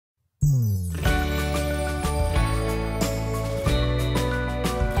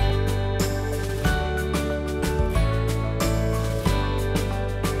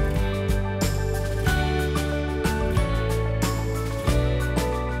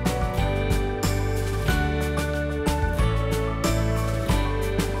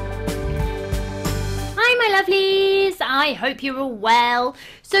Hi, hope you're all well.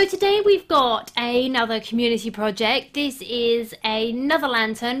 So today we've got another community project. This is another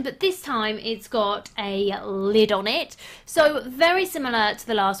lantern, but this time it's got a lid on it. So very similar to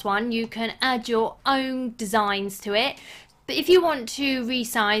the last one, you can add your own designs to it. But if you want to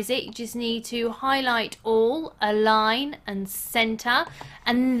resize it, you just need to highlight all, align and center,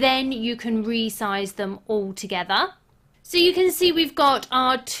 and then you can resize them all together. So you can see we've got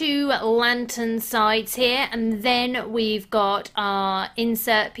our two lantern sides here, and then we've got our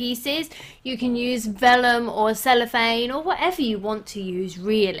insert pieces. You can use vellum or cellophane or whatever you want to use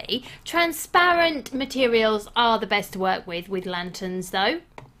really. Transparent materials are the best to work with lanterns though.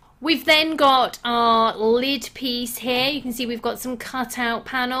 We've then got our lid piece here. You can see we've got some cutout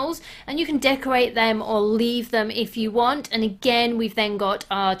panels and you can decorate them or leave them if you want. And again, we've then got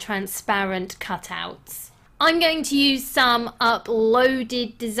our transparent cutouts. I'm going to use some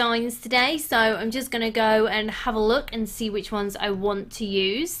uploaded designs today, so I'm just going to go and have a look and see which ones I want to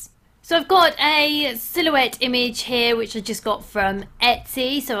use. So I've got a silhouette image here which I just got from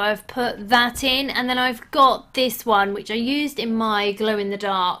Etsy, so I've put that in, and then I've got this one which I used in my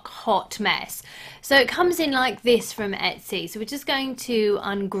glow-in-the-dark hot mess. So it comes in like this from Etsy, so we're just going to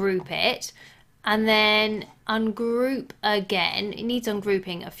ungroup it and then ungroup again. It needs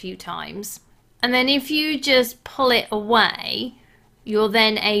ungrouping a few times. And then if you just pull it away, you're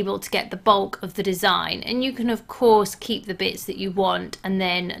then able to get the bulk of the design. And you can of course keep the bits that you want and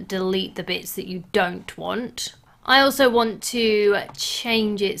then delete the bits that you don't want. I also want to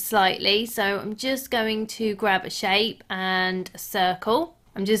change it slightly, so I'm just going to grab a shape and a circle.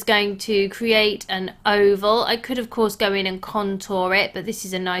 I'm just going to create an oval. I could of course go in and contour it, but this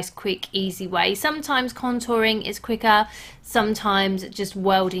is a nice quick easy way. Sometimes contouring is quicker, sometimes just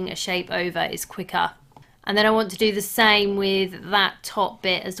welding a shape over is quicker. And then I want to do the same with that top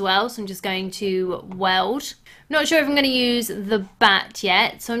bit as well, so I'm just going to weld. I'm not sure if I'm going to use the bat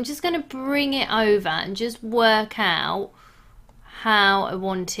yet, so I'm just going to bring it over and just work out how I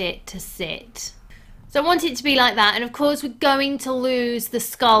want it to sit. So I want it to be like that, and of course we're going to lose the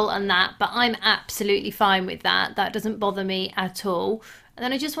skull and that, but I'm absolutely fine with that. That doesn't bother me at all. And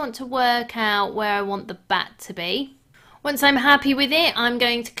then I just want to work out where I want the bat to be. Once I'm happy with it, I'm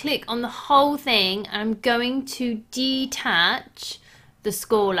going to click on the whole thing and I'm going to detach the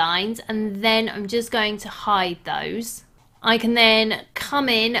score lines, and then I'm just going to hide those. I can then come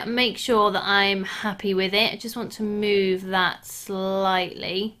in, make sure that I'm happy with it. I just want to move that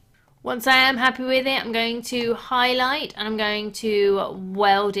slightly. Once I am happy with it, I'm going to highlight and I'm going to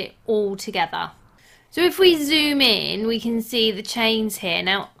weld it all together. So if we zoom in, we can see the chains here.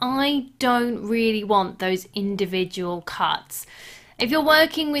 Now, I don't really want those individual cuts. If you're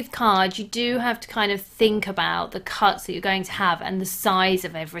working with cards, you do have to kind of think about the cuts that you're going to have and the size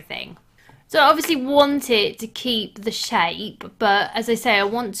of everything. So I obviously want it to keep the shape, but as I say, I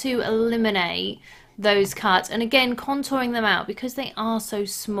want to eliminate those cuts, and again contouring them out because they are so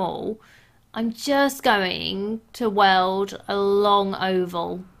small. I'm just going to weld a long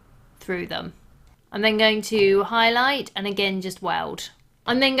oval through them. I'm then going to highlight and again just weld.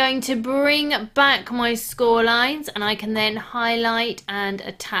 I'm then going to bring back my score lines and I can then highlight and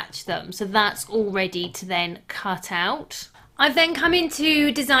attach them, so that's all ready to then cut out. I've then come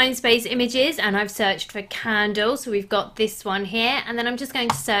into Design Space Images and I've searched for candle, so we've got this one here, and then I'm just going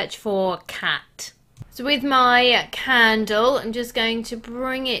to search for cat. So with my candle, I'm just going to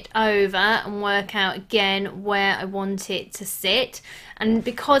bring it over and work out again where I want it to sit. And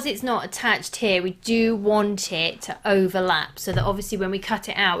because it's not attached here, we do want it to overlap so that obviously when we cut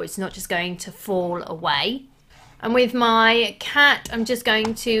it out, it's not just going to fall away. And with my cat, I'm just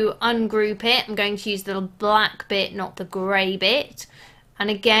going to ungroup it. I'm going to use the black bit, not the grey bit. And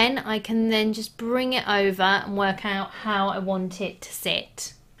again, I can then just bring it over and work out how I want it to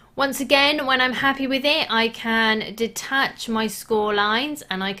sit. Once again, when I'm happy with it, I can detach my score lines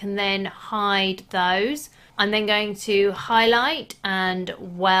and I can then hide those. I'm then going to highlight and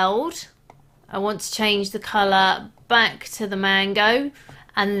weld. I want to change the colour back to the mango,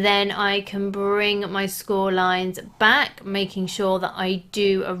 and then I can bring my score lines back, making sure that I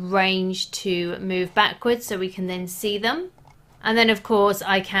do arrange to move backwards so we can then see them. And then of course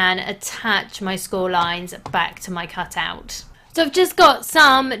I can attach my score lines back to my cutout. So I've just got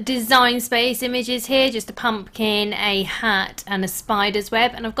some Design Space images here, just a pumpkin, a hat and a spider's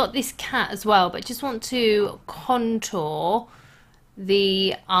web, and I've got this cat as well, but I just want to contour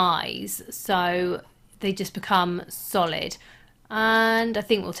the eyes so they just become solid. And I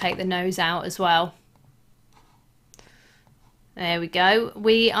think we'll take the nose out as well. There we go.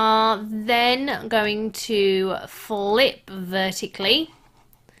 We are then going to flip vertically,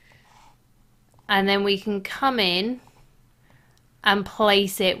 and then we can come in and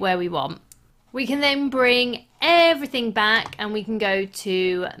place it where we want. We can then bring everything back and we can go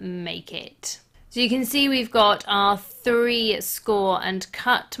to make it. So you can see we've got our 3 score and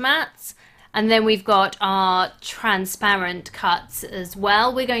cut mats, and then we've got our transparent cuts as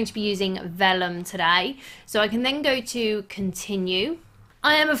well. We're going to be using vellum today. So I can then go to continue.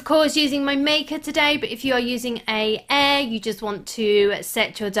 I am of course using my maker today, but if you are using a Air, you just want to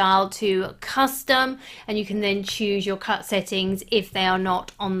set your dial to custom and you can then choose your cut settings if they are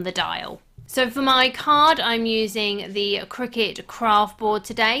not on the dial. So for my card, I'm using the Cricut craft board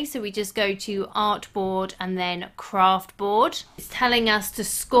today. So we just go to artboard and then craft board. It's telling us to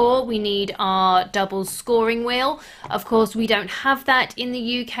score. We need our double scoring wheel. Of course, we don't have that in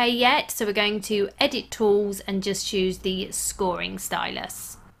the UK yet. So we're going to edit tools and just choose the scoring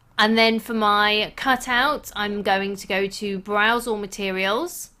stylus. And then for my cutout, I'm going to go to browse all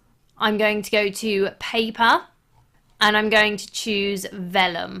materials. I'm going to go to paper and I'm going to choose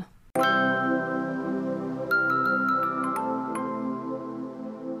vellum.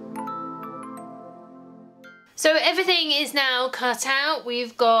 So everything is now cut out.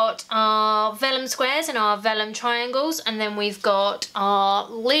 We've got our vellum squares and our vellum triangles, and then we've got our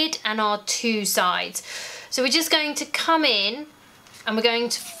lid and our 2 sides. So we're just going to come in and we're going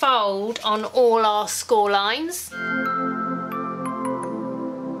to fold on all our score lines.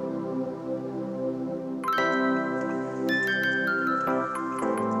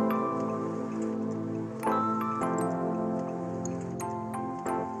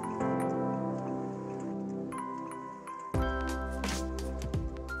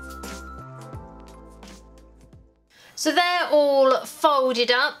 So they're all folded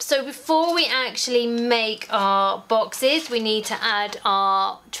up. So before we actually make our boxes, we need to add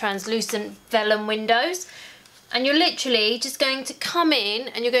our translucent vellum windows. And you're literally just going to come in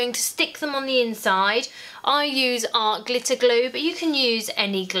and you're going to stick them on the inside. I use art glitter glue, but you can use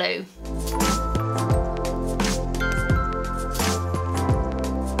any glue.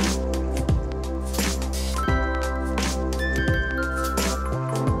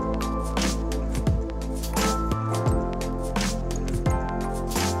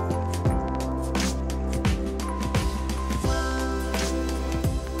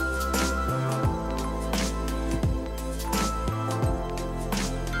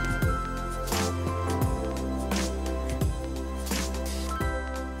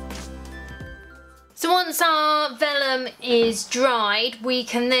 So once our vellum is dried, we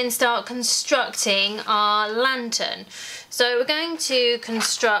can then start constructing our lantern. So we're going to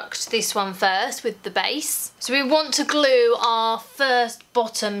construct this one first with the base. So we want to glue our first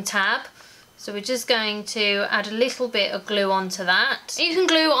bottom tab. So we're just going to add a little bit of glue onto that. You can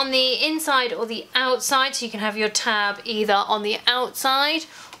glue on the inside or the outside, so you can have your tab either on the outside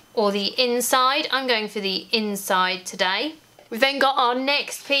or the inside. I'm going for the inside today. We've then got our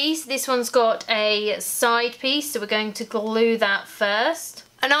next piece. This one's got a side piece, so we're going to glue that first.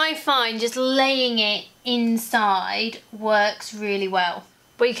 And I find just laying it inside works really well.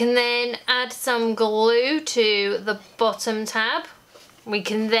 We can then add some glue to the bottom tab. We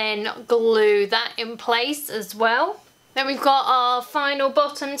can then glue that in place as well. Then we've got our final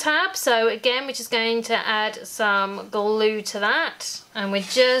bottom tab, so again we're just going to add some glue to that. And we're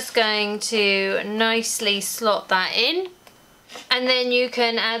just going to nicely slot that in. And then you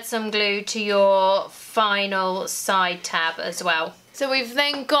can add some glue to your final side tab as well. So we've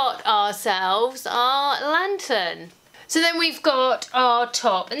then got ourselves our lantern. So then we've got our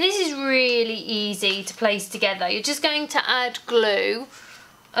top, and this is really easy to place together. You're just going to add glue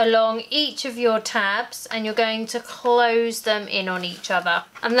along each of your tabs and you're going to close them in on each other.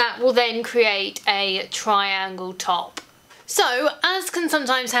 And that will then create a triangle top. So, as can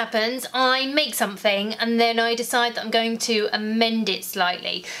sometimes happen, I make something and then I decide that I'm going to amend it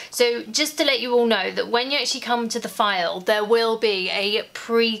slightly. So just to let you all know that when you actually come to the file, there will be a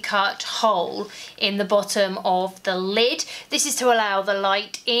pre-cut hole in the bottom of the lid. This is to allow the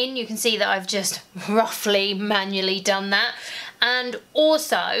light in. You can see that I've just roughly manually done that. And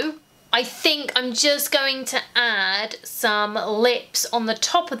also, I think I'm just going to add some lips on the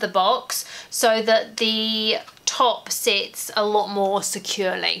top of the box so that the top sits a lot more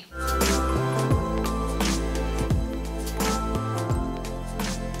securely.